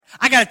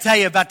I got to tell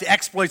you about the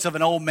exploits of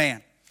an old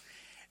man.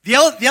 The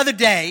other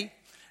day,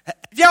 have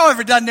y'all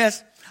ever done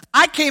this?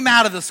 I came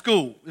out of the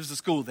school. It was the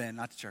school then,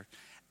 not the church.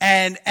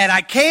 And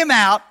I came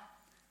out,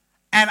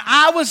 and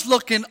I was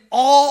looking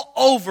all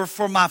over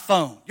for my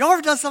phone. Y'all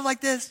ever done something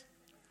like this?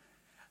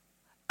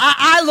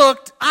 I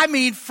looked,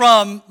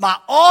 from my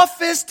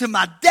office to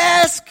my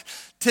desk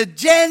to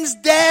Jen's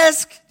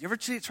desk. You ever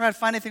try to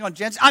find anything on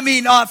Jen's? I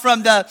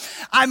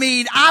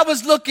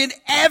was looking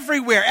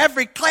everywhere.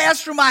 Every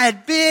classroom I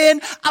had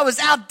been. I was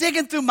out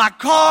digging through my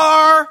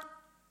car.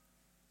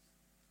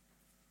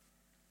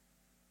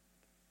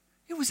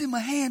 It was in my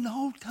hand the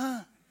whole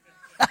time.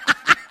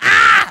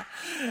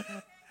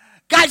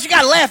 Guys, you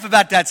got to laugh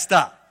about that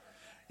stuff.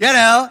 You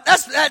know,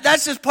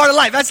 that's just part of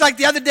life. That's like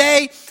the other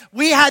day,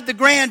 we had the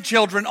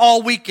grandchildren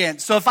all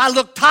weekend. So if I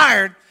look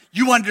tired,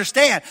 you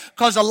understand.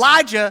 Because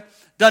Elijah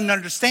doesn't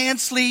understand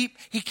sleep.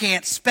 He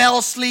can't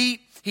spell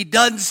sleep. He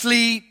doesn't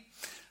sleep.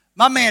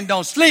 My man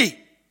don't sleep,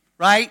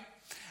 right?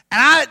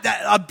 And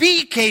a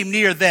bee came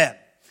near them.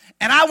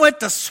 And I went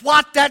to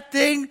swat that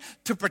thing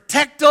to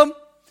protect them.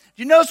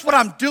 You notice what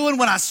I'm doing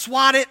when I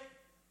swat it?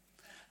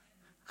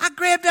 I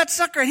grabbed that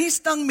sucker and he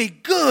stung me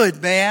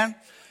good, man.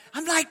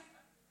 I'm like,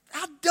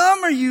 how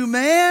dumb are you,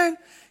 man?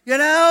 You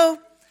know?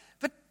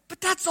 But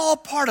that's all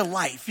part of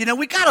life. You know,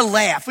 we gotta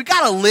laugh. We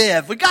gotta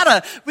live. We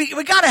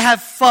gotta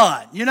have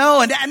fun, you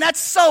know? And that's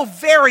so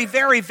very,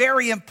 very,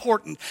 very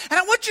important. And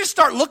I want you to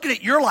start looking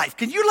at your life.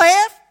 Can you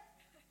laugh?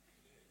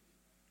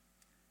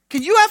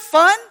 Can you have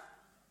fun?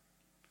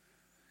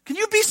 Can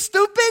you be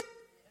stupid?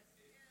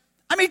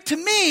 I mean, to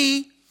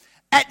me,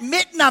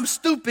 admitting I'm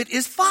stupid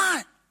is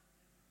fun.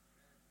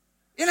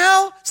 You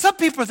know, some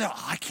people are there,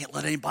 I can't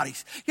let anybody,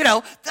 you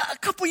know, a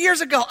couple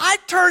years ago, I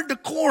turned the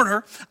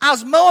corner, I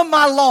was mowing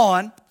my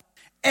lawn,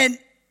 and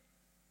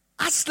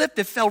I slipped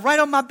and fell right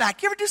on my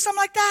back. You ever do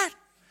something like that?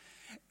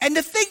 And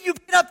the thing you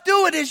end up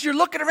doing is you're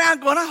looking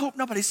around going, I hope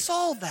nobody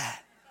saw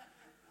that.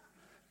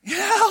 You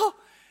know?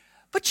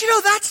 But you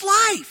know, that's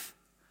life.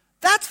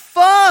 That's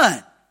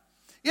fun.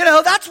 You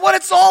know, that's what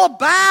it's all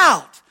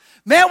about.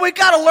 Man, we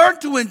got to learn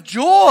to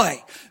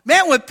enjoy.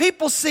 Man, when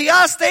people see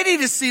us, they need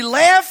to see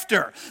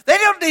laughter. They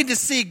don't need to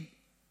see,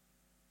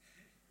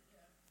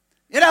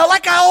 you know,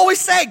 like I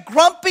always say,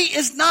 grumpy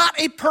is not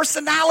a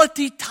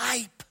personality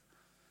type.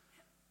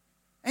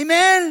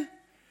 Amen?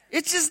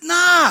 It's just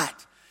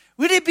not.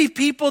 We need to be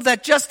people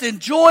that just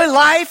enjoy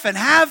life and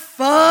have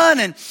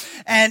fun.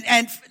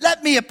 And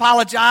let me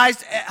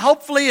apologize.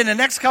 Hopefully in the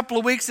next couple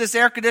of weeks, this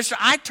air conditioner,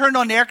 I turned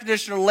on the air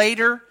conditioner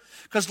later.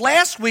 Because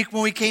last week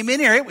when we came in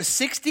here, it was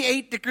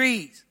 68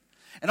 degrees.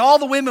 And all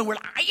the women were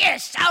like, oh, yeah,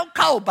 it's so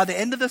cold. By the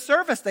end of the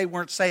service, they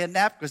weren't saying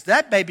that because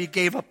that baby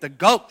gave up the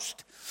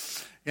ghost,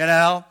 you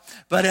know.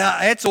 But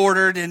it's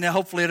ordered, and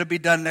hopefully it'll be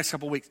done in the next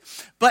couple of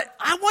weeks. But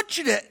I want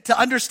you to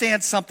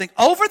understand something.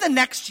 Over the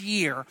next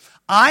year,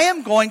 I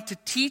am going to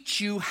teach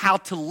you how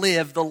to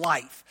live the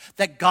life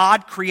that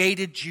God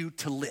created you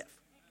to live.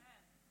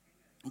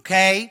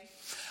 Okay?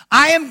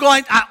 I am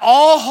going,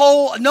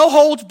 no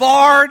holds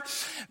barred.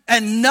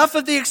 Enough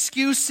of the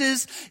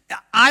excuses.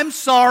 I'm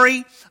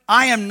sorry.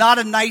 I am not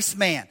a nice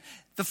man.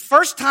 The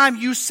first time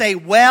you say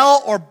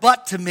well or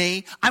but to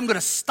me, I'm going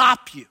to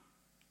stop you.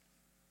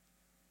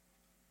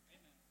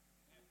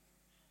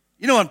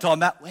 You know what I'm talking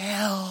about?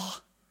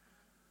 Well,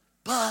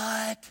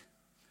 but.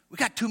 We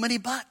got too many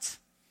buts.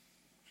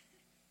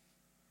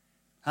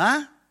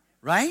 Huh?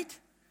 Right?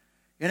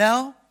 You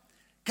know?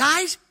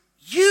 Guys,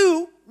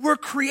 you were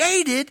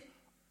created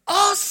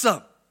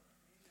awesome.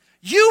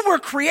 You were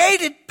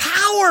created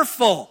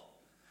powerful.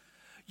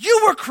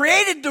 You were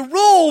created to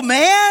rule,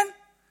 man.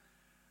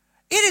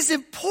 It is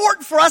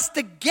important for us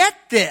to get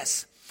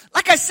this.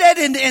 Like I said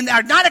in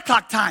our 9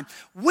 o'clock time,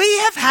 we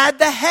have had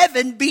the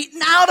heaven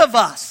beaten out of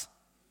us.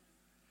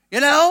 You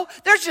know,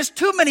 there's just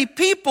too many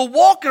people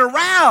walking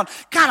around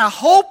kind of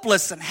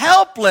hopeless and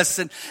helpless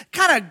and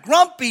kind of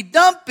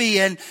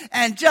grumpy-dumpy and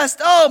just,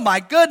 oh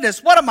my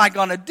goodness, what am I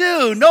going to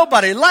do?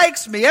 Nobody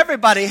likes me.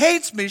 Everybody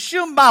hates me.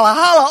 Shumbala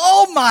holla.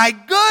 Oh my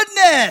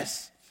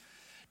goodness.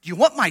 Do you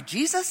want my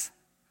Jesus?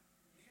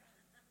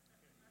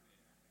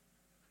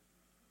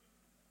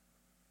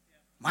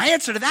 My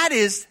answer to that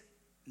is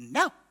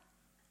no.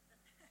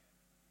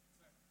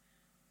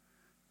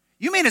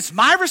 You mean it's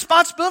my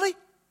responsibility?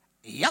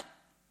 Yep.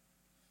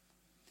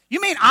 You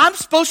mean I'm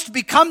supposed to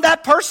become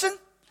that person?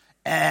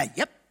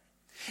 Yep.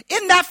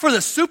 Isn't that for the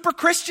super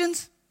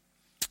Christians?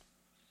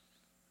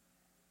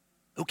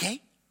 Okay.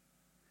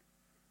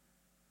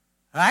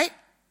 All right?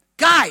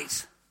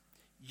 Guys,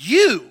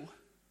 you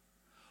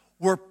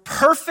were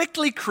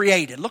perfectly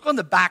created. Look on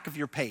the back of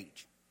your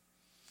page.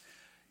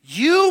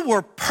 You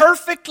were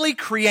perfectly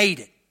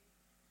created.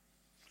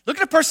 Look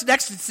at the person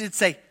next to you and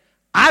say,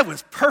 I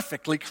was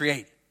perfectly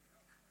created.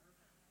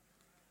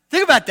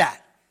 Think about that.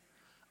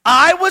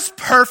 I was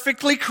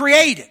perfectly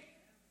created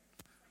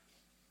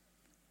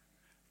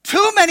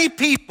Too many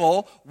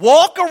people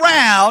walk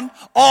around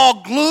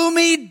all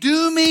gloomy,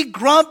 doomy,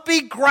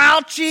 grumpy,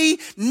 grouchy,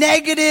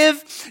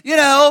 negative,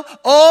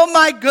 oh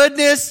my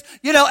goodness,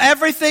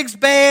 everything's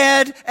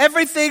bad,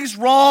 everything's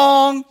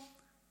wrong.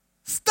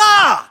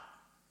 Stop.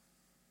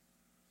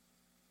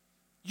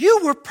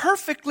 You were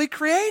perfectly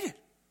created.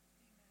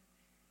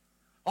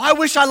 Oh, I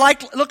wish I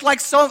looked like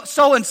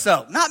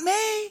so-and-so. Not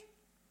me.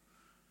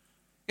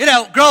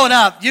 Growing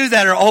up, you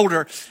that are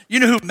older,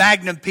 you know who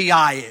Magnum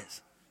P.I. is.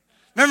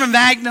 Remember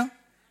Magnum?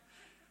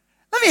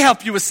 Let me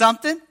help you with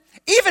something.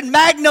 Even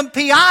Magnum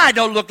P.I.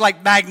 don't look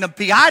like Magnum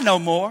P.I. no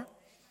more.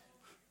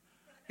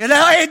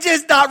 It's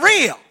just not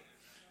real.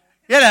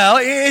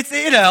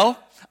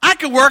 I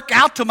could work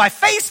out till my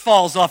face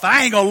falls off and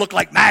I ain't going to look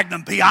like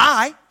Magnum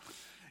P.I.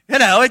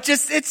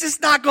 It's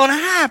just not going to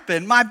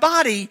happen. My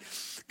body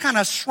kind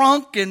of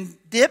shrunk and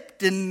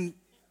dipped, and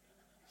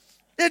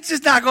it's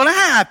just not going to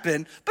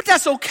happen. But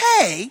that's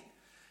okay,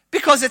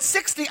 because at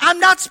 60, I'm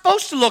not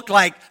supposed to look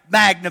like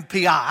Magnum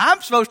P.I.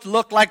 I'm supposed to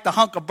look like the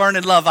hunk of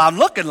burning love I'm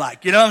looking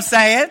like. You know what I'm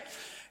saying?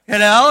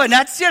 And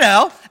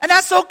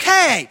that's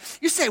okay.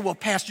 You say, well,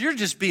 Pastor, you're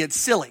just being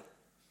silly.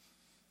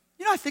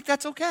 I think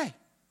that's okay.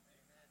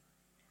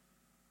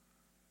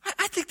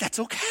 I think that's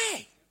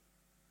okay.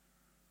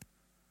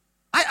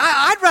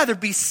 I'd rather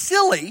be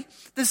silly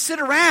than sit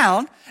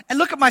around and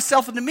look at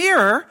myself in the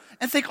mirror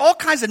and think all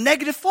kinds of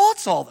negative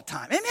thoughts all the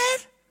time. Amen?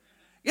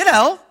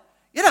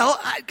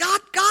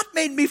 God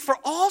made me for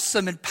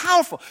awesome and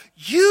powerful.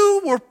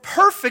 You were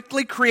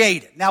perfectly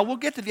created. Now, we'll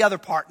get to the other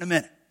part in a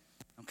minute.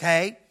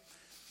 Okay?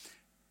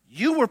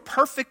 You were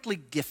perfectly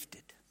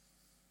gifted.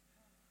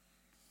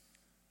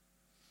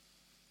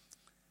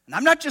 And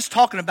I'm not just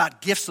talking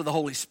about gifts of the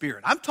Holy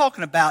Spirit. I'm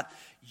talking about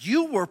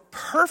you were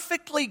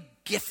perfectly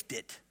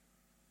gifted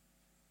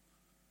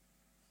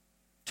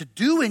to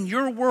do in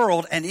your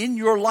world and in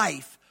your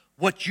life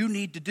what you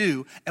need to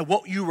do and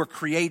what you were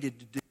created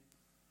to do.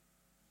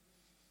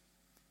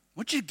 I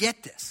want you to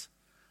get this.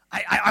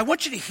 I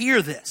want you to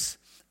hear this.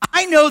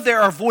 I know there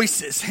are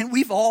voices, and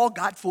we've all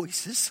got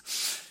voices.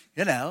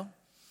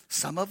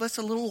 Some of us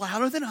a little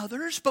louder than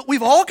others, but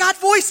we've all got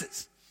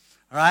voices,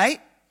 all right,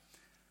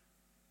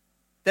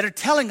 that are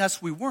telling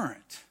us we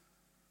weren't.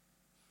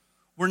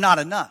 We're not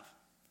enough.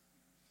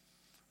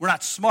 We're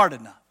not smart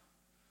enough.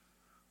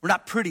 We're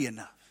not pretty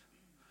enough.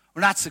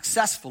 We're not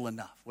successful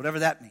enough, whatever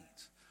that means.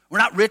 We're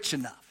not rich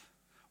enough.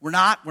 We're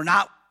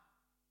not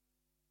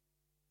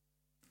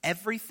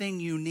everything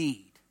you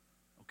need,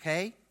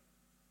 okay?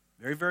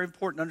 Very, very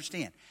important to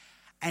understand.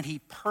 And he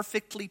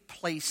perfectly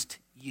placed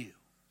you.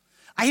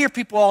 I hear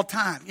people all the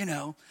time,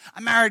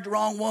 I married the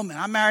wrong woman.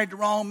 I married the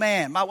wrong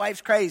man. My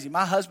wife's crazy.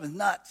 My husband's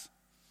nuts.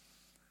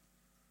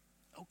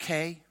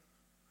 Okay,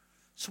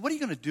 so what are you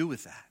going to do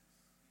with that?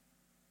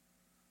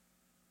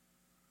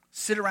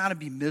 Sit around and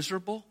be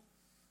miserable?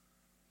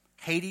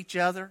 Hate each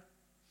other?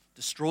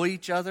 Destroy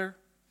each other?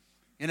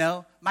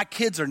 My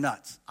kids are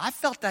nuts. I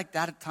felt like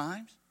that at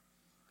times.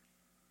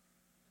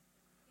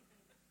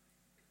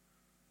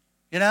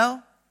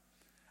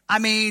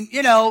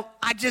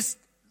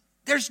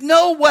 There's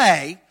no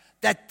way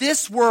that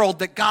this world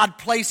that God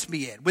placed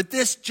me in, with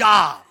this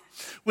job,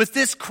 with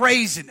this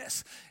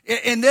craziness,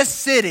 in this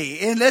city,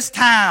 in this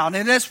town,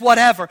 in this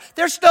whatever,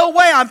 there's no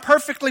way I'm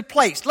perfectly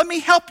placed. Let me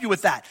help you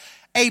with that.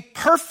 A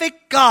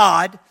perfect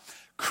God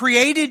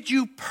created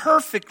you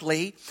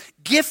perfectly,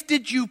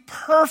 gifted you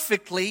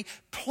perfectly,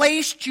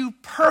 placed you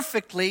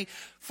perfectly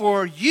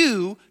for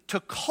you to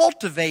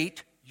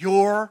cultivate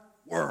your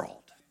world.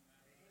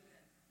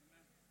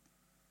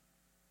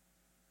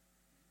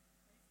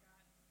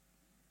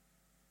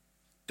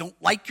 Don't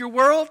like your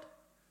world?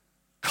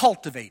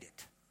 Cultivate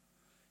it.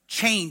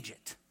 Change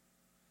it.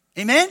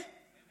 Amen?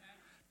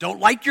 Don't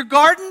like your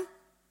garden?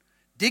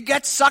 Dig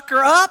that sucker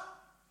up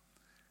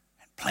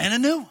and plant a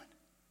new one.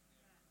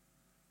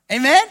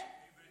 Amen?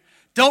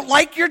 Don't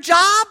like your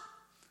job?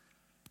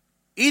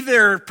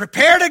 Either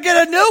prepare to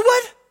get a new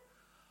one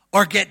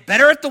or get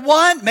better at the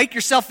one, make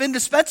yourself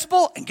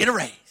indispensable, and get a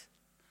raise.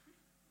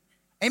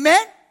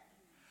 Amen?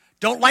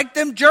 Don't like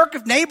them jerk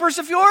of neighbors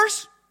of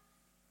yours?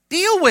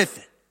 Deal with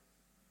it.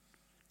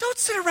 Don't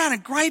sit around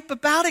and gripe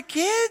about it,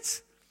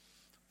 kids.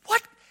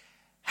 What?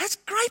 Has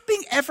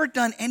griping ever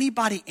done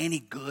anybody any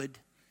good?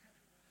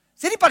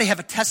 Does anybody have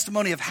a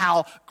testimony of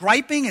how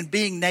griping and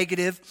being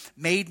negative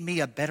made me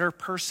a better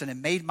person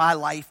and made my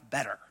life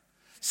better?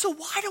 So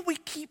why do we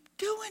keep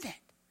doing it?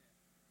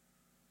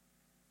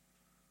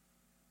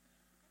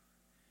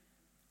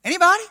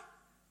 Anybody?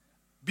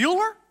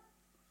 Bueller?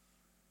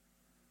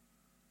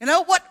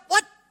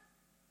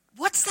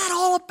 What's that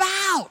all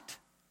about?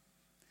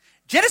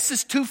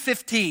 Genesis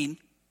 2:15,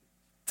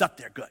 it's up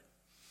there, good.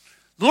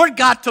 Lord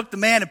God took the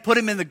man and put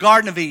him in the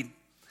Garden of Eden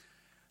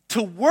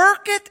to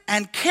work it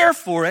and care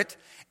for it,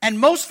 and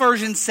most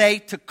versions say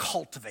to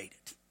cultivate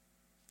it.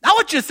 Now I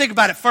want you to think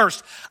about it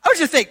first. I want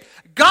you to think,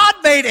 God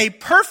made a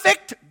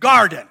perfect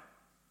garden,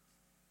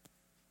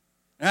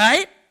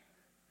 right?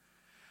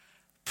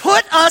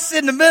 Put us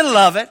in the middle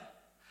of it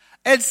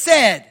and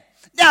said,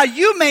 Now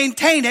you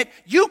maintain it,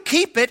 you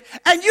keep it,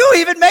 and you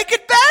even make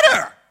it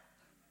better.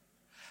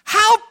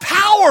 How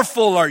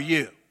powerful are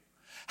you?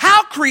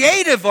 How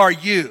creative are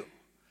you?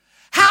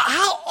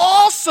 How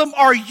awesome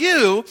are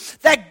you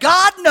that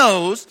God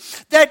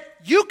knows that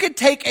you can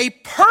take a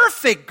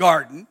perfect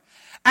garden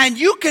and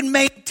you can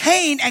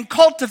maintain and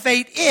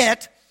cultivate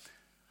it?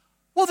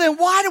 Well, then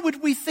why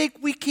would we think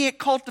we can't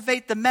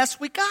cultivate the mess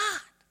we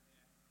got?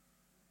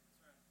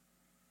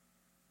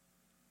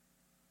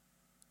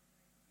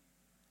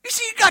 You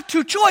see, you got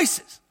two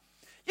choices.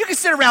 You can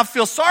sit around,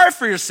 feel sorry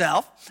for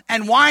yourself,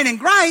 and whine and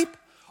gripe,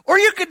 or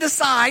you can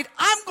decide,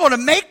 I'm going to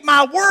make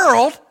my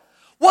world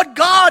what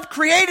God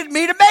created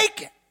me to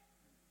make it.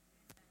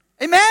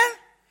 Amen?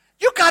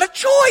 You got a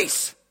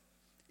choice.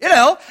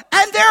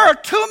 And there are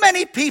too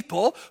many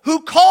people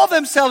who call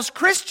themselves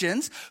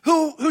Christians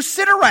who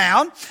sit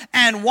around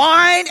and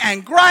whine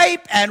and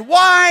gripe and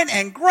whine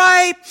and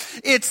gripe.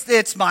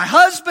 It's my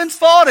husband's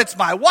fault. It's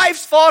my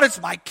wife's fault.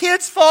 It's my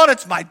kid's fault.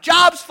 It's my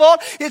job's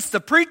fault. It's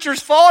the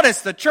preacher's fault.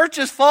 It's the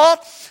church's fault.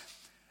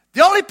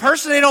 The only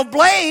person they don't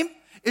blame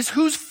is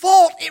whose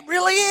fault it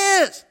really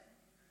is.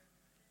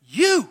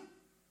 You.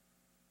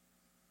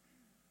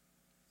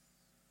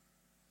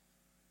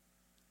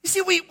 You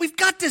see, we've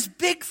got this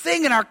big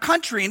thing in our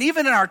country and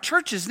even in our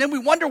churches, and then we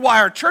wonder why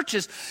our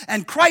churches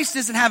and Christ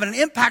isn't having an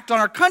impact on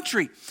our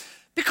country.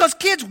 Because,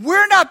 kids,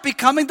 we're not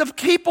becoming the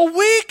people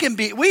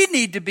we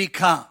need to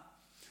become.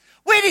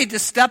 We need to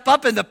step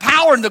up in the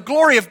power and the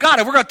glory of God.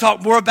 And we're going to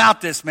talk more about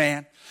this,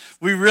 man.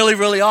 We really,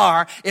 really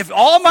are. If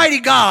Almighty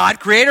God,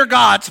 Creator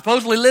God,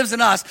 supposedly lives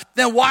in us,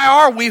 then why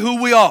are we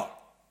who we are?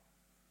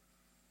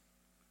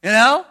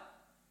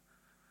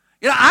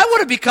 I would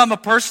have become a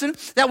person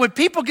that when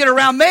people get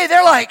around me,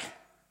 they're like,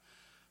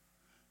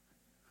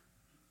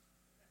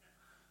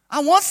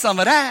 I want some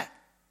of that.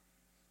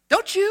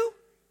 Don't you?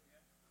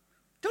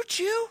 Don't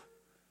you?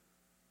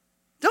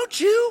 Don't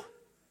you?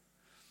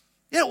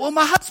 Well,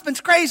 my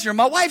husband's crazy or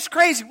my wife's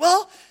crazy.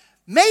 Well,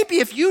 maybe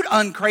if you'd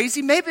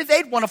uncrazy, maybe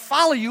they'd want to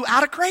follow you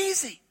out of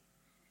crazy.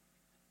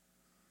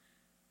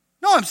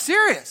 No, I'm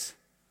serious.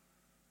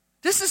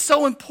 This is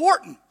so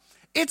important.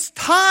 It's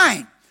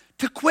time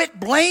to quit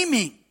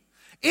blaming.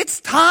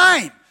 It's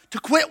time to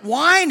quit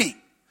whining.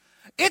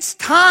 It's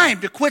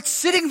time to quit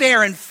sitting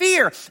there in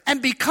fear and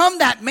become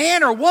that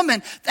man or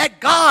woman that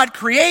God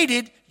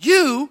created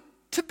you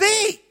to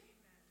be.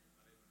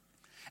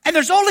 And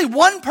there's only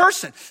one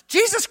person.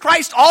 Jesus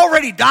Christ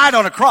already died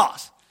on a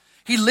cross.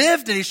 He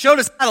lived and he showed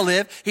us how to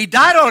live. He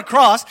died on a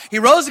cross. He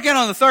rose again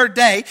on the third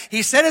day.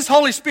 He sent his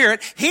Holy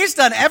Spirit. He's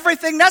done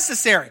everything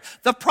necessary.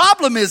 The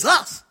problem is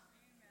us.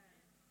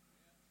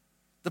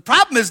 The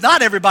problem is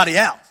not everybody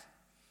else.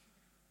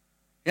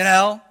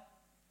 The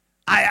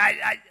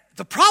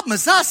problem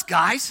is us,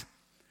 guys.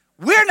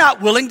 We're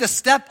not willing to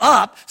step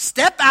up,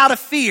 step out of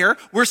fear.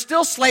 We're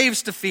still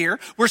slaves to fear.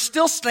 We're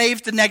still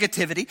slaves to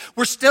negativity.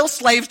 We're still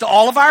slaves to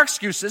all of our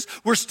excuses.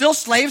 We're still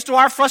slaves to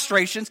our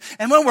frustrations.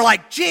 And when we're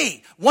like,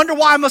 gee, wonder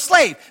why I'm a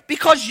slave?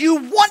 Because you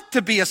want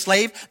to be a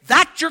slave.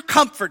 That's your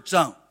comfort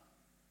zone.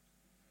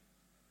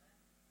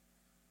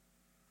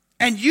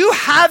 And you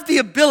have the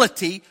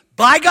ability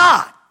by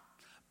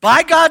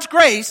God's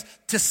grace,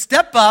 to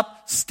step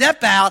up,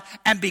 step out,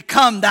 and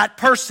become that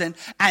person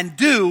and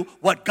do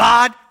what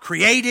God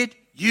created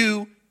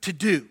you to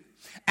do.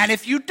 And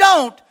if you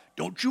don't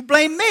you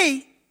blame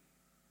me.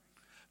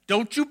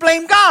 Don't you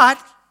blame God.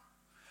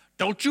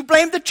 Don't you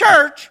blame the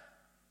church.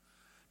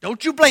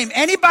 Don't you blame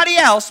anybody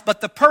else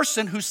but the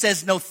person who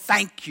says no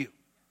thank you.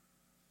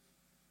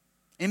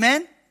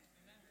 Amen?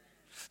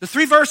 The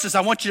three verses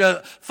I want you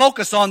to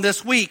focus on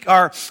this week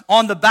are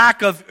on the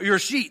back of your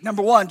sheet.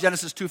 Number 1,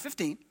 Genesis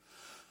 2:15.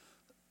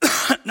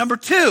 Number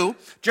 2,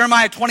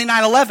 Jeremiah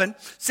 29:11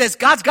 says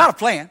God's got a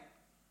plan.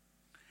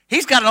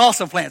 He's got an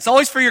awesome plan. It's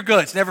always for your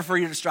good. It's never for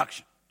your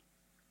destruction.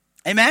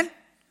 Amen?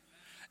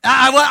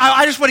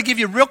 I just want to give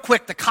you real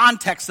quick the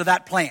context of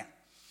that plan.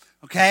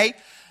 Okay?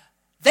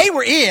 They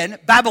were in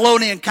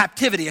Babylonian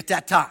captivity at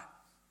that time.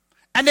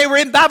 And they were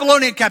in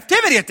Babylonian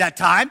captivity at that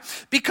time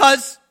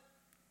because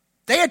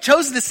they had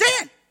chosen to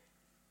sin.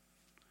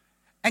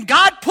 And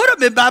God put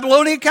them in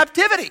Babylonian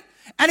captivity.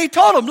 And he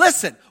told them,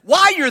 listen,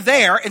 while you're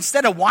there,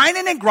 instead of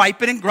whining and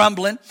griping and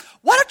grumbling,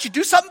 why don't you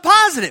do something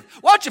positive?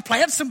 Why don't you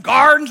plant some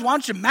gardens? Why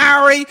don't you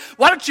marry?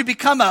 Why don't you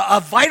become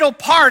a vital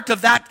part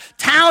of that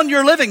town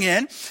you're living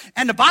in?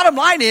 And the bottom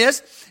line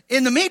is,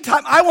 in the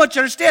meantime, I want you to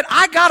understand,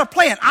 I got a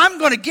plan. I'm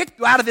going to get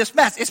you out of this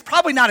mess. It's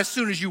probably not as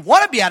soon as you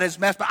want to be out of this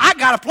mess, but I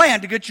got a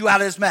plan to get you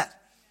out of this mess.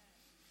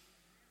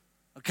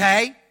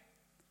 Okay?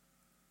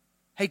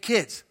 Hey,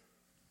 kids,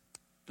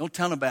 don't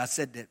tell nobody I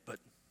said that, but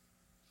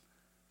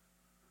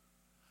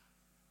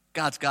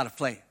God's got a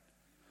plan.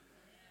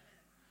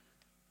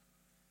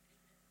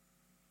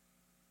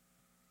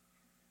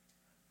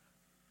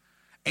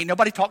 Ain't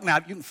nobody talking now.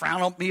 You can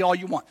frown on me all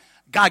you want.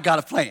 God got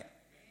a plan.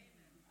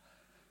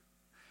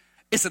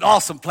 It's an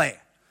awesome plan.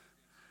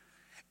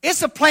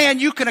 It's a plan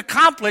you can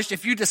accomplish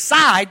if you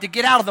decide to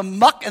get out of the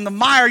muck and the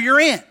mire you're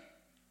in.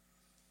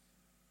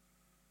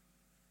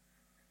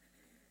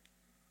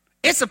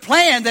 It's a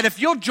plan that if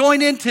you'll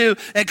join into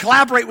and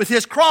collaborate with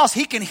his cross,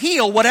 he can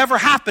heal whatever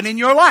happened in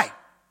your life.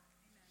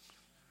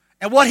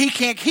 And what he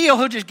can't heal,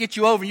 he'll just get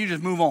you over and you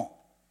just move on.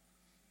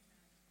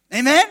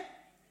 Amen?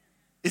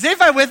 Is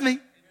anybody with me?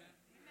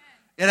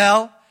 You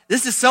know,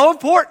 this is so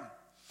important.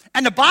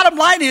 And the bottom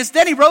line is,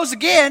 then he rose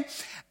again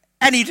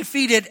and he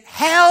defeated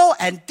hell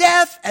and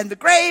death and the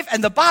grave.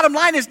 And the bottom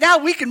line is now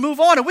we can move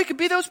on and we can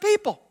be those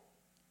people.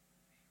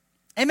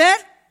 Amen?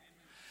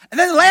 And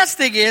then the last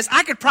thing is,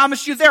 I can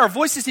promise you there are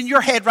voices in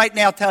your head right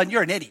now telling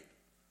you're an idiot.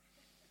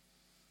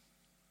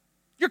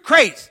 You're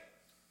crazy.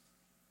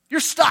 You're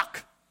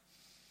stuck.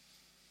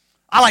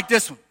 I like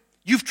this one.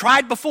 You've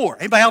tried before.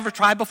 Anybody ever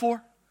tried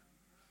before?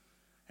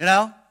 You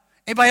know?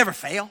 Anybody ever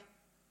fail?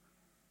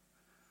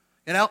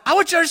 You know? I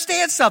want you to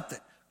understand something.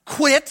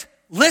 Quit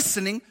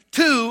listening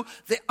to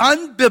the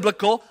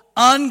unbiblical,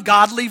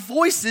 ungodly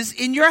voices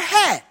in your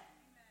head.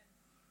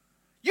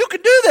 You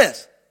can do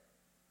this.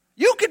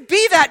 You could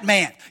be that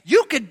man.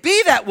 You could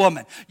be that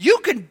woman. You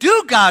can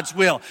do God's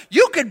will.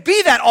 You could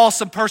be that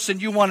awesome person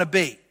you want to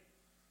be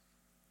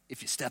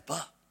if you step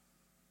up.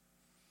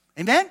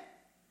 Amen?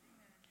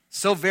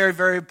 So very,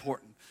 very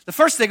important. The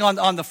first thing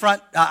on the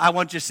front, I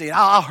want you to see,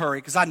 I'll hurry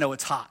because I know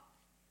it's hot.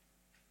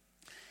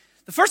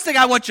 The first thing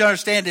I want you to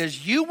understand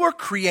is you were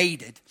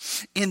created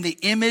in the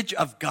image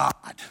of God.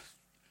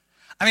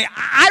 I mean,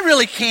 I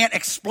really can't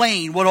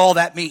explain what all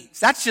that means.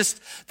 That's just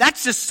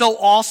so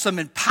awesome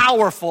and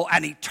powerful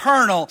and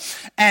eternal.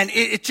 And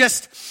it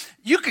just,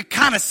 you could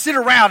kind of sit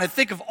around and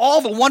think of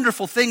all the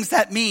wonderful things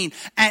that means,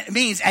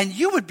 and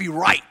you would be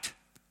right.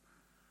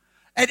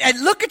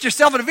 And look at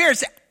yourself in the mirror and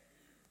say,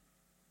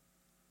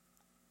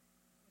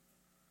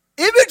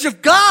 image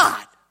of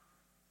God.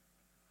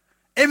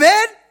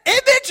 Amen?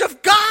 Image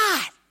of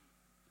God.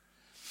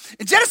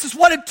 In Genesis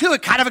 1 and 2,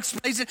 it kind of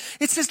explains it.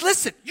 It says,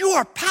 listen, you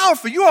are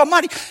powerful, you are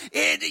mighty.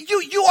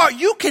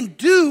 You can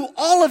do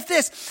all of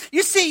this.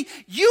 You see,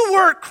 you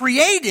weren't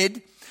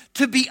created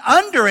to be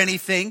under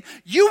anything.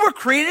 You were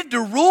created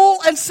to rule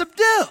and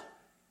subdue.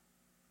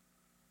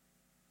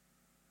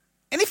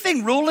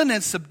 Anything ruling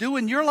and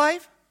subduing your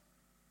life?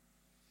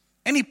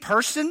 Any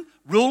person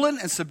ruling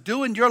and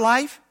subduing your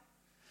life?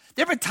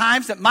 There have been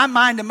times that my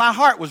mind and my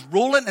heart was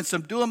ruling and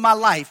subduing my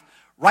life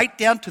right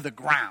down to the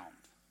ground.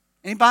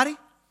 Anybody? You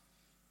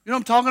know what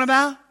I'm talking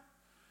about?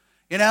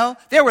 You know,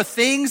 there were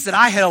things that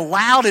I had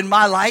allowed in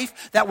my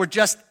life that were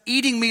just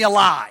eating me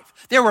alive.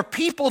 There were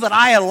people that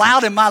I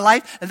allowed in my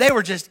life and they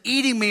were just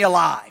eating me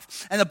alive.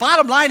 And the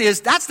bottom line is,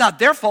 that's not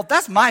their fault,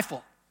 that's my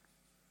fault.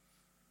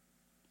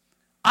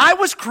 I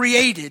was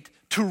created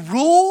to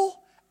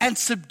rule and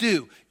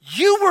subdue.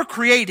 You were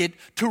created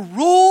to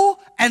rule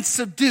and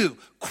subdue.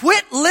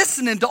 Quit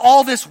listening to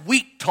all this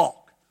weak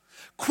talk.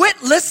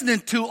 Quit listening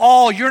to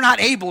all you're not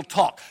able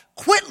talk.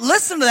 Quit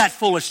listening to that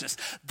foolishness.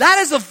 That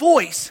is a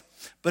voice,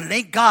 but it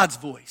ain't God's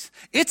voice.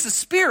 It's a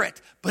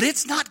spirit, but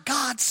it's not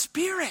God's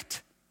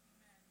spirit.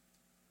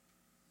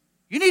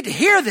 You need to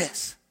hear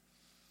this.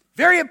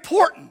 Very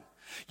important.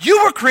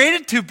 You were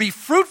created to be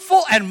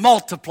fruitful and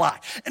multiply.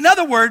 In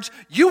other words,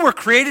 you were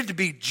created to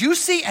be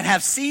juicy and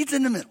have seeds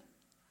in the middle.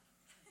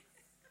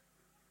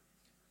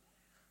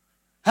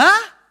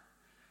 Huh?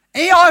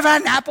 Ain't y'all ever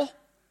had an apple?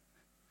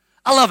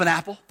 I love an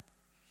apple.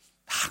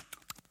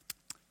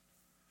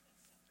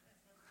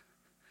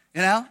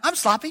 You know, I'm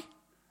sloppy.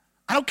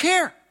 I don't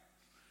care.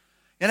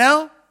 You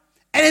know?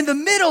 And in the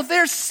middle,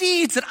 there's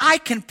seeds that I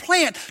can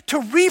plant to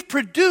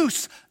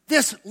reproduce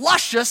this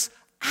luscious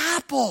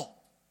apple.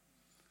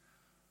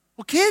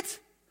 Well, kids,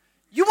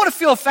 you want to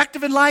feel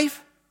effective in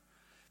life?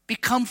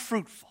 Become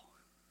fruitful.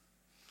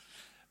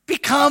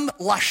 Become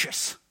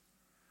luscious.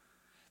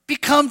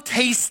 Become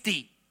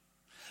tasty.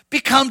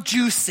 Become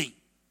juicy.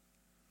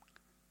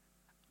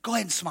 Go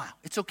ahead and smile.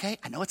 It's okay.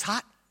 I know it's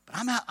hot, but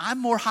I'm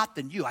more hot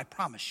than you, I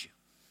promise you.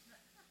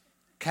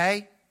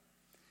 Okay?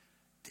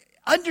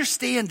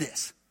 Understand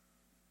this.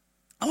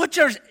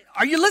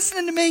 Are you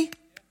listening to me?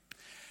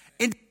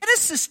 In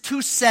Genesis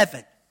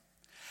 2:7,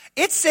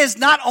 it says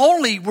not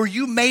only were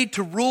you made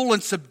to rule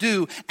and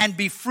subdue and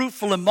be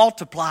fruitful and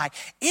multiply,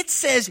 it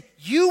says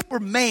you were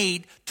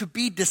made to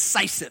be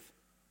decisive.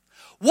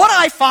 What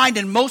I find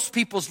in most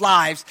people's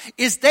lives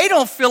is they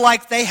don't feel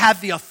like they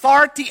have the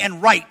authority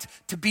and right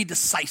to be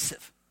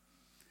decisive.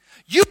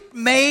 You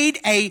made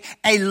a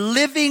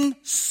living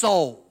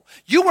soul.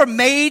 You were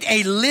made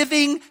a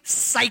living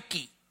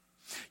psyche.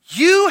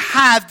 You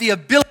have the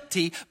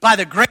ability, by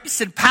the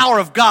grace and power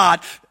of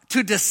God,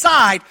 to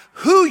decide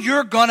who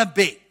you're going to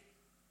be.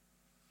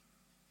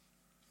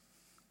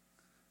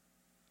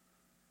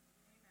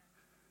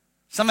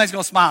 Somebody's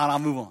going to smile and I'll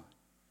move on.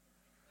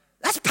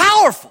 That's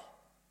powerful.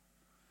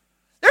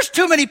 There's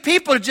too many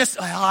people that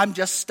just, I'm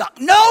just stuck.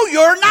 No,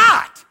 you're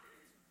not.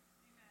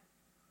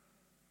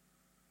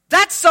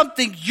 That's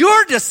something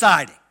you're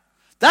deciding.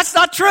 That's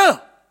not true.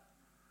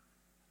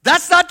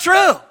 That's not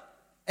true.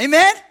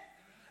 Amen?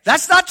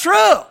 That's not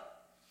true.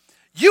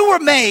 You were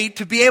made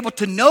to be able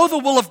to know the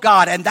will of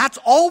God, and that's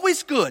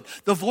always good,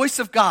 the voice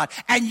of God.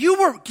 And you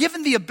were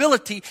given the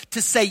ability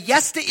to say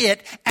yes to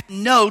it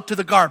and no to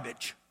the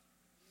garbage.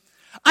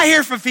 I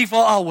hear from people,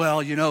 oh,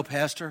 well,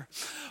 Pastor,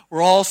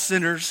 we're all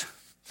sinners,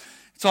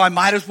 so I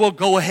might as well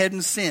go ahead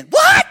and sin.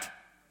 What?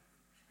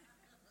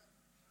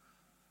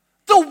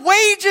 The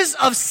wages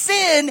of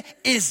sin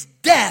is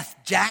death,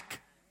 Jack.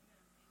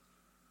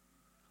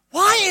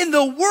 Why in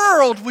the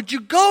world would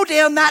you go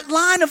down that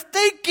line of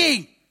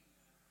thinking?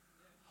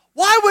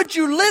 Why would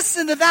you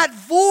listen to that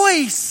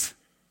voice?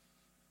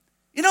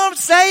 You know what I'm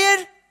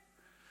saying?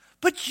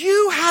 But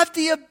you have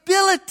the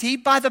ability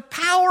by the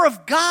power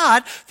of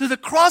God through the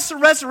cross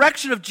and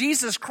resurrection of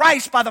Jesus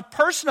Christ, by the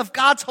person of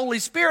God's Holy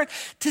Spirit,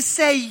 to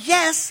say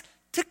yes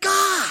to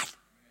God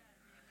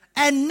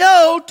and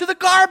no to the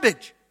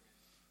garbage.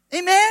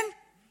 Amen?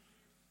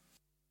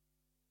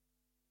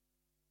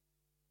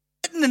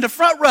 Sitting in the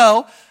front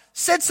row,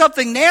 said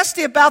something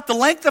nasty about the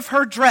length of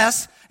her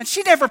dress, and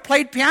she never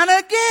played piano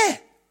again.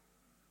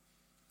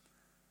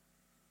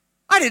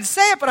 I didn't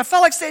say it, but I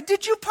felt like saying,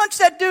 did you punch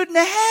that dude in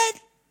the head?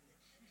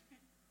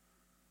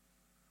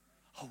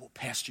 Oh, well,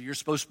 Pastor, you're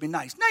supposed to be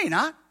nice. No, you're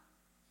not.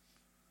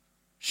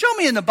 Show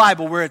me in the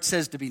Bible where it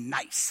says to be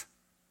nice.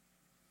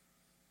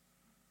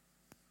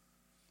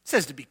 It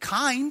says to be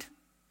kind,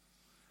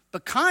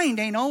 but kind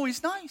ain't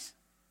always nice.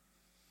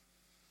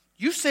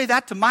 You say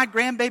that to my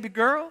grandbaby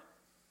girl,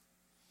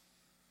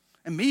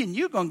 and me and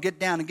you going to get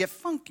down and get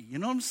funky. You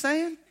know what I'm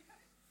saying?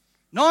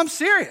 No, I'm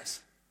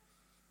serious.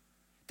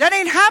 That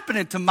ain't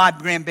happening to my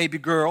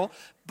grandbaby girl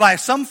by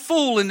some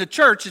fool in the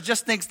church that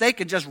just thinks they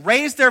can just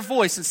raise their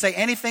voice and say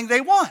anything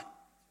they want.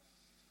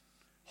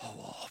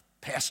 Oh,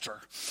 Pastor,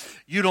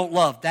 you don't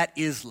love. That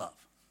is love.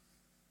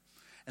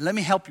 And let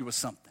me help you with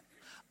something.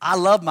 I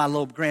love my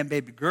little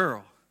grandbaby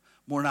girl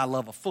more than I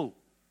love a fool.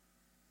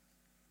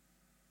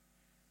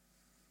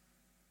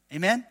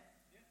 Amen?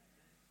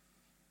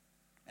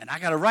 And I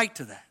got a right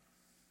to that.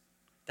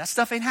 That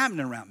stuff ain't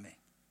happening around me.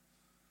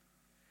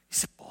 He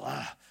said,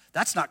 well,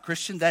 that's not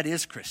Christian. That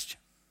is Christian.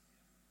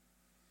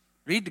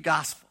 Read the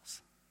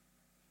Gospels.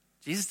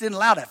 Jesus didn't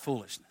allow that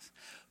foolishness.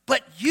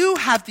 But you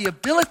have the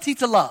ability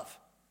to love.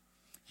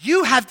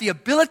 You have the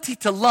ability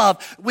to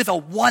love with a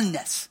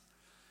oneness.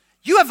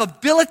 You have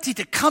ability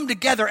to come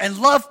together and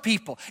love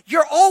people.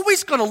 You're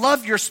always going to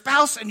love your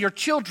spouse and your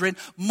children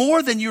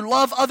more than you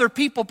love other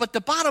people. But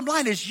the bottom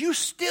line is you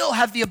still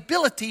have the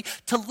ability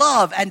to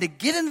love and to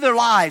get into their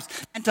lives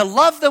and to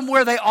love them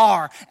where they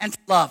are and to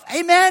love.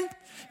 Amen?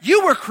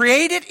 You were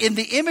created in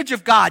the image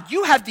of God.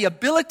 You have the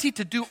ability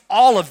to do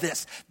all of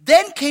this.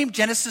 Then came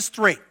Genesis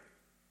 3.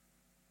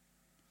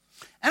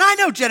 And I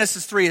know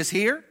Genesis 3 is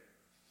here.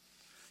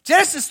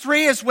 Genesis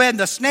 3 is when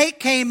the snake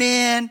came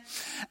in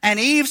and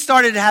Eve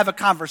started to have a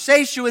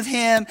conversation with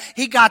him.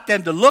 He got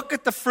them to look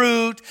at the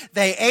fruit.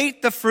 They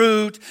ate the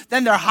fruit.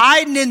 Then they're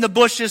hiding in the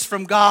bushes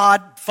from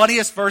God.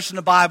 Funniest verse in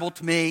the Bible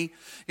to me.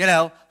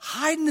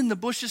 Hiding in the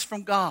bushes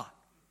from God.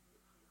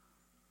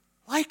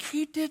 Like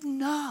he didn't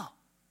know.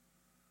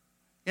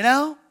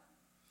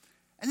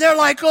 And they're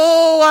like,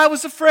 oh, I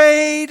was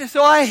afraid,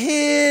 so I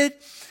hid.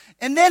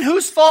 And then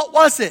whose fault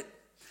was it?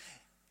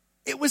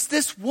 It was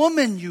this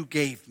woman you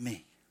gave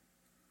me.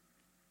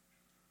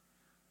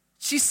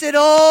 She said,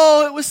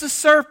 oh, it was the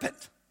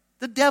serpent.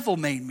 The devil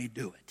made me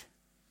do it.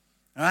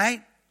 All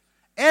right?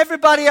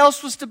 Everybody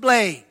else was to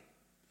blame.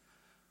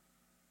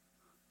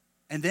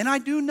 And then I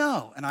do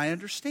know, and I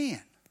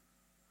understand,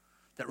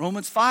 that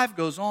Romans 5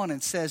 goes on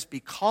and says,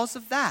 because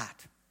of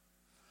that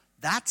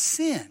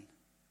sin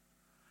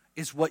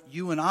is what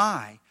you and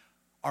I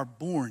are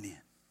born in.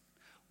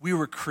 We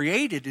were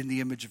created in the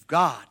image of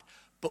God,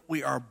 but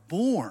we are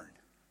born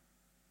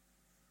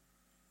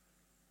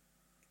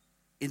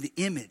in the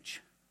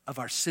image of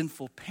our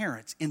sinful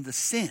parents, in the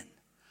sin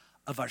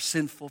of our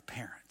sinful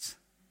parents.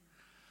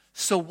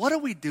 So what do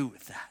we do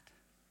with that?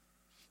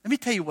 Let me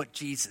tell you what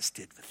Jesus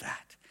did with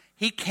that.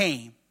 He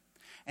came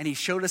and he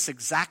showed us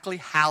exactly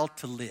how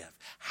to live,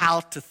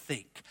 how to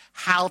think,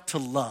 how to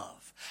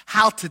love,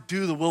 how to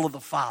do the will of the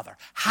Father,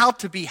 how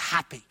to be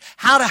happy,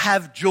 how to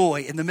have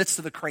joy in the midst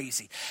of the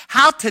crazy,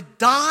 how to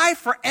die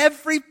for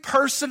every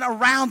person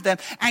around them.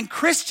 And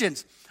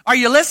Christians, are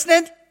you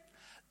listening?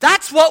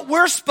 That's what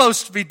we're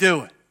supposed to be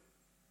doing.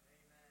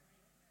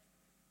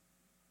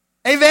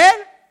 Amen?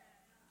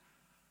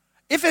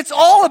 If it's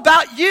all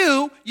about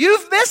you,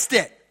 you've missed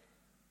it.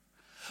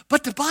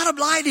 But the bottom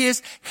line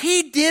is,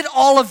 he did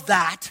all of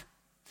that.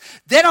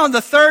 Then on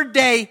the third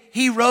day,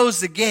 he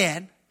rose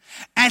again.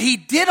 And he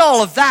did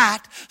all of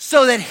that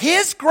so that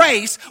his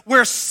grace,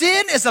 where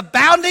sin is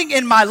abounding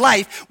in my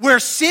life, where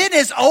sin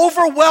is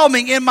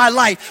overwhelming in my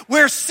life,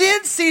 where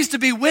sin seems to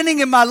be winning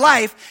in my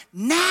life,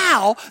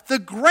 now the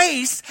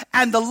grace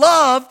and the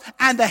love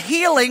and the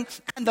healing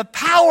and the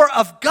power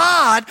of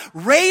God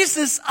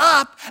raises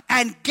up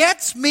and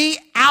gets me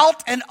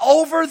out and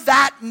over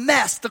that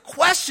mess. The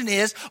question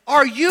is,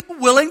 are you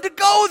willing to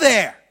go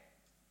there?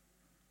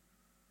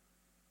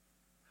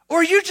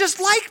 Or you just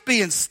like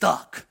being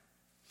stuck?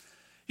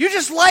 You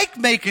just like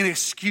making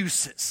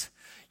excuses.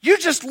 You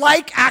just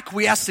like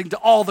acquiescing to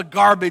all the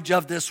garbage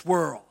of this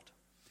world.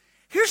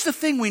 Here's the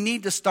thing we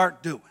need to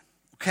start doing,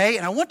 okay?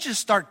 And I want you to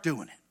start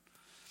doing it.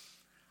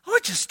 I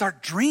want you to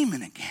start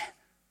dreaming again.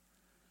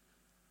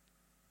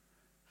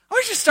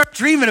 want you to start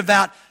dreaming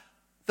about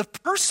the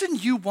person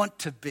you want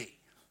to be,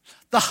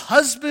 the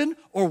husband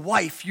or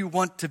wife you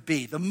want to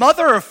be, the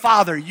mother or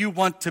father you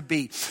want to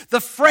be, the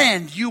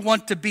friend you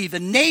want to be, the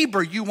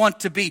neighbor you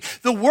want to be,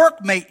 the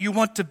workmate you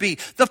want to be,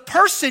 the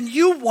person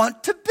you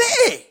want to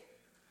be.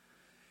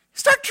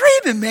 Start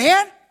dreaming,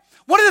 man.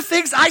 One of the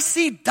things I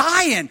see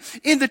dying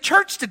in the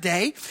church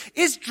today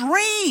is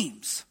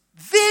dreams,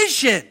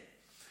 vision.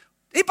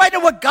 Anybody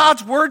know what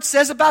God's word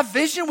says about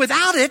vision?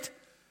 Without it,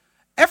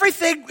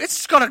 everything, it's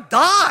just going to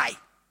die.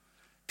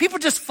 People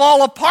just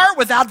fall apart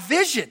without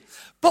vision.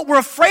 But we're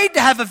afraid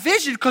to have a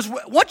vision because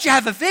once you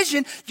have a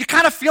vision, you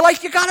kind of feel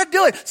like you got to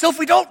do it. So if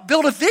we don't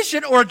build a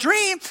vision or a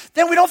dream,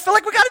 then we don't feel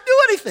like we got to do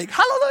anything.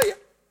 Hallelujah.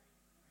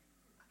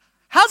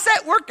 How's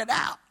that working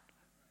out?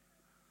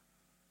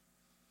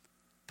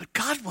 But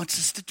God wants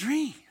us to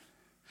dream.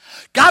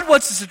 God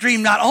wants us to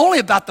dream not only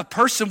about the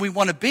person we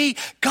want to be,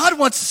 God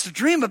wants us to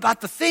dream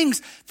about the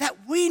things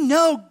that we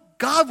know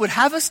God would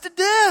have us to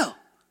do.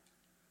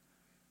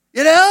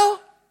 You know?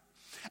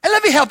 And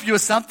let me help you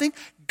with something.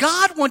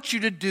 God wants you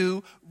to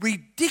do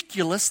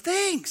ridiculous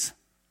things.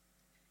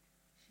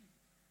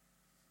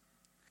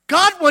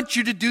 God wants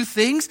you to do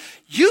things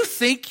you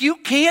think you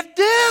can't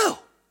do.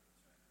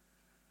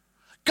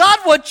 God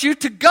wants you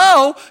to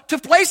go to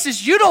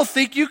places you don't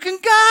think you can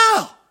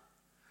go.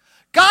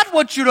 God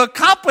wants you to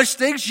accomplish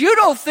things you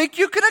don't think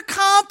you can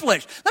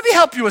accomplish. Let me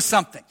help you with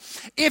something.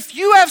 If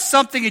you have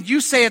something and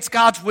you say it's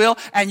God's will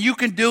and you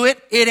can do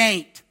it, it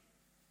ain't.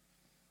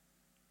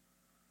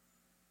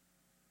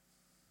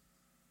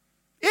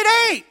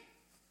 It ain't.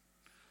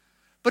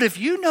 But if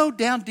you know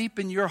down deep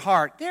in your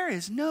heart, there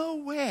is no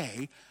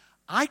way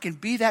I can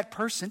be that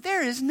person.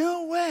 There is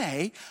no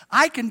way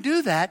I can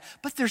do that.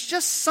 But there's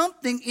just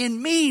something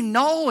in me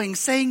knowing,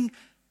 saying,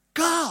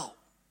 go.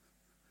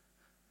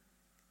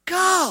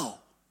 Go.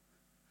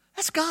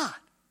 That's God.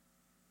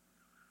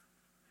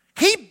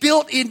 He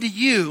built into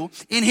you,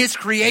 in his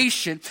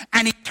creation,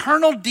 an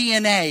eternal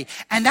DNA.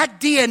 And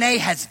that DNA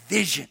has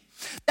vision.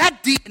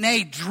 That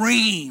DNA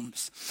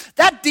dreams.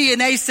 That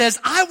DNA says,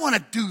 I want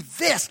to do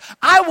this.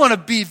 I want to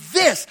be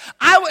this.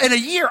 In a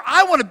year,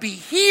 I want to be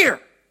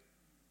here.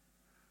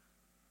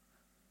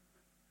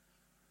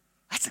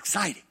 That's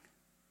exciting.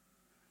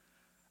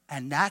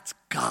 And that's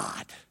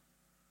God.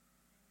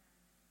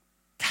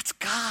 That's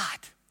God.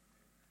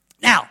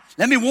 Now,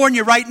 let me warn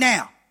you right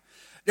now.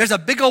 There's a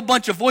big old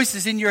bunch of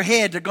voices in your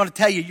head that are going to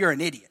tell you you're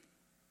an idiot.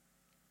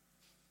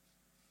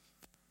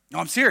 No,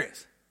 I'm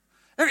serious.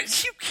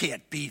 You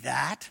can't be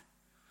that.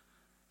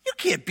 You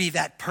can't be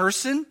that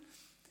person.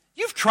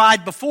 You've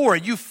tried before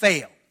and you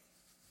failed.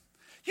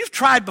 You've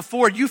tried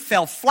before and you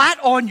fell flat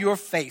on your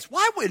face.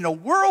 Why in the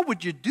world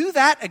would you do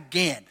that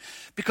again?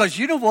 Because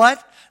you know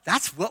what?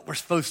 That's what we're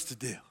supposed to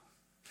do.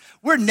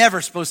 We're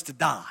never supposed to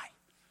die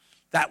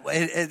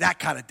that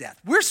kind of death.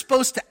 We're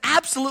supposed to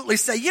absolutely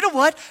say, you know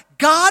what?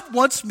 God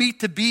wants me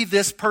to be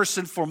this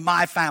person for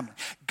my family.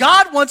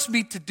 God wants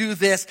me to do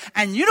this.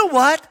 And you know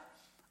what?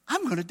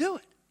 I'm going to do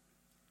it.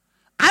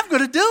 I'm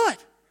going to do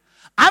it.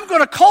 I'm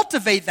going to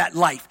cultivate that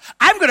life.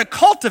 I'm going to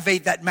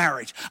cultivate that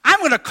marriage. I'm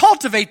going to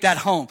cultivate that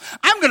home.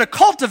 I'm going to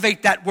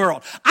cultivate that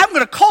world. I'm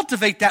going to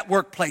cultivate that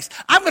workplace.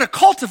 I'm going to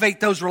cultivate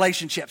those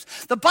relationships.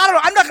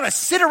 I'm not going to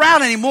sit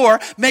around anymore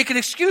making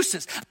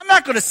excuses. I'm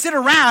not going to sit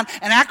around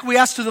and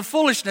acquiesce to the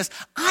foolishness.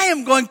 I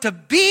am going to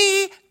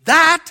be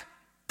that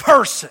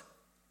person.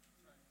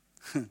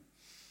 Let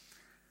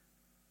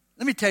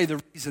me tell you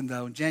the reason,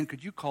 though. And Jen,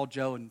 could you call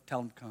Joe and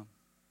tell him to come?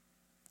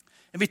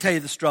 Let me tell you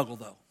the struggle,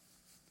 though.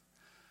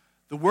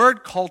 The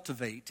word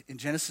cultivate in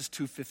Genesis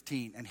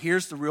 2:15, and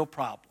here's the real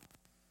problem.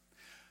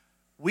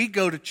 We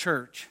go to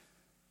church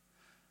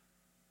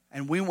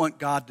and we want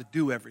God to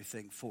do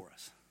everything for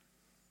us.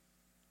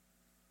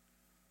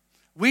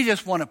 We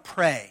just want to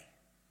pray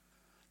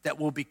that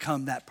we'll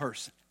become that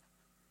person.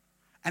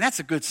 And that's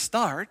a good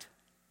start.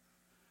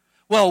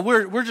 Well,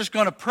 we're just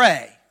going to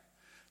pray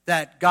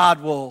that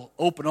God will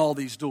open all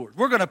these doors.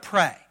 We're going to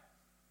pray.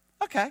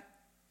 Okay.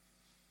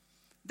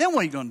 Then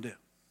what are you going to do?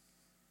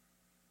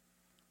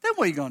 Then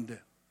what are you going to do?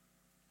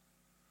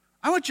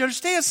 I want you to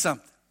understand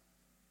something.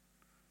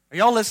 Are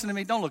y'all listening to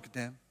me? Don't look at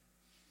them.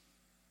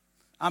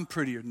 I'm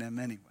prettier than them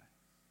anyway.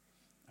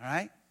 All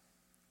right?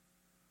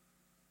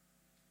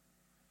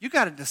 You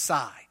got to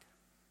decide.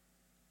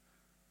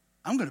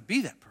 I'm going to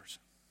be that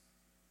person.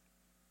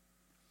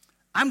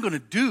 I'm going to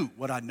do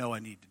what I know I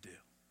need to do.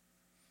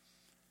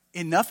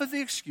 Enough of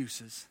the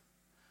excuses.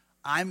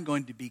 I'm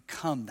going to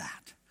become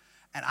that.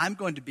 And I'm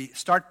going to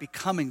start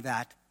becoming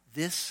that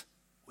this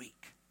week.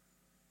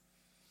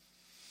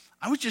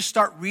 I want you to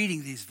start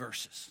reading these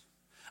verses.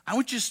 I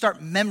want you to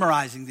start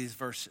memorizing these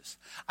verses.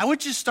 I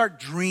want you to start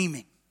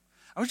dreaming.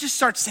 I want you to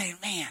start saying,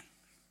 man,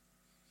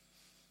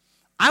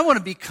 I want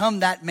to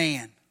become that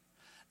man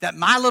that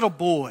my little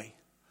boy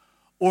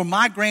or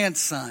my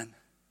grandson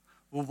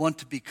will want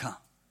to become.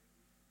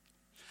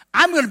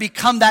 I'm going to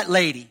become that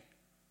lady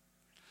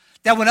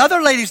that when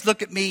other ladies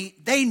look at me,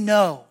 they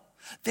know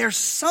there's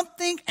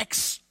something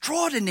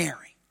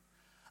extraordinary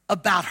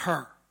about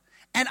her.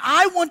 And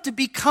I want to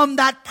become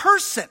that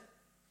person.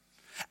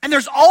 And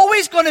there's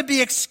always going to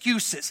be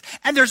excuses.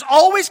 And there's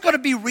always going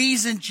to be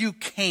reasons you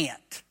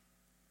can't.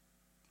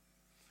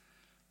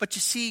 But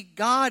you see,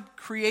 God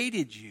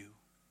created you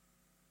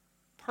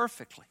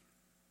perfectly.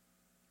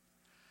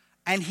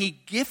 And He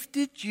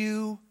gifted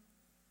you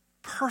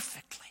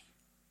perfectly.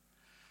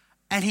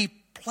 And He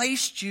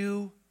placed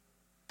you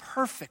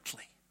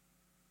perfectly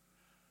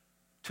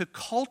to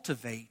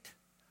cultivate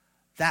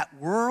that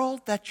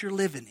world that you're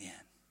living in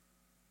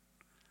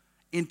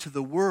into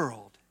the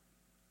world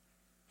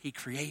He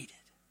created.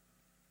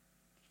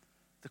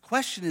 The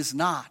question is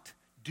not,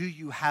 do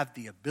you have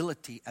the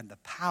ability and the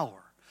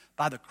power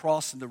by the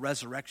cross and the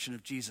resurrection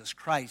of Jesus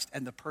Christ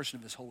and the person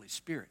of His Holy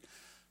Spirit?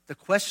 The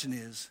question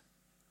is,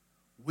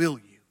 will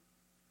you?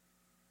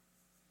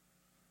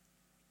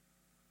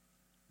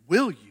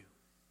 Will you?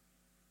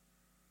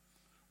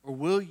 Or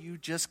will you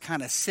just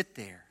kind of sit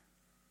there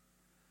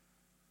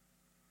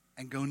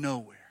and go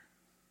nowhere?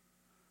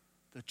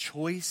 The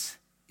choice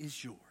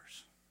is yours.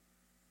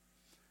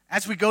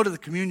 As we go to the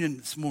communion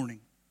this morning,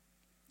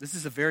 this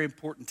is a very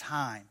important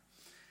time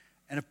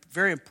and a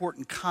very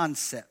important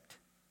concept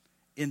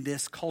in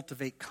this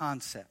cultivate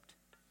concept.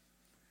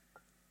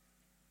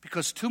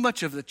 Because too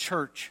much of the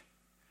church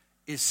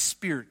is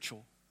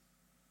spiritual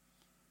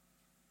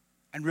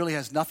and really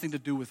has nothing to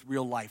do with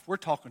real life. We're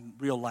talking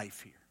real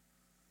life here.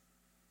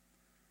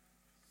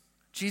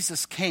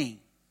 Jesus came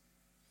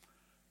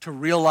to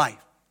real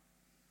life.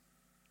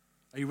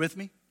 Are you with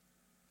me?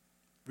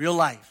 Real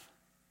life.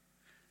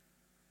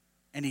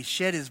 And He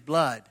shed His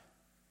blood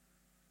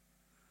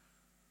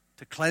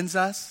to cleanse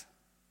us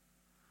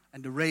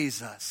and to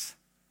raise us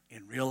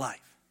in real life.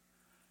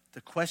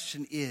 The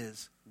question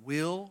is,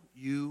 will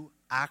you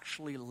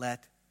actually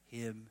let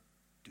Him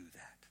do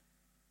that?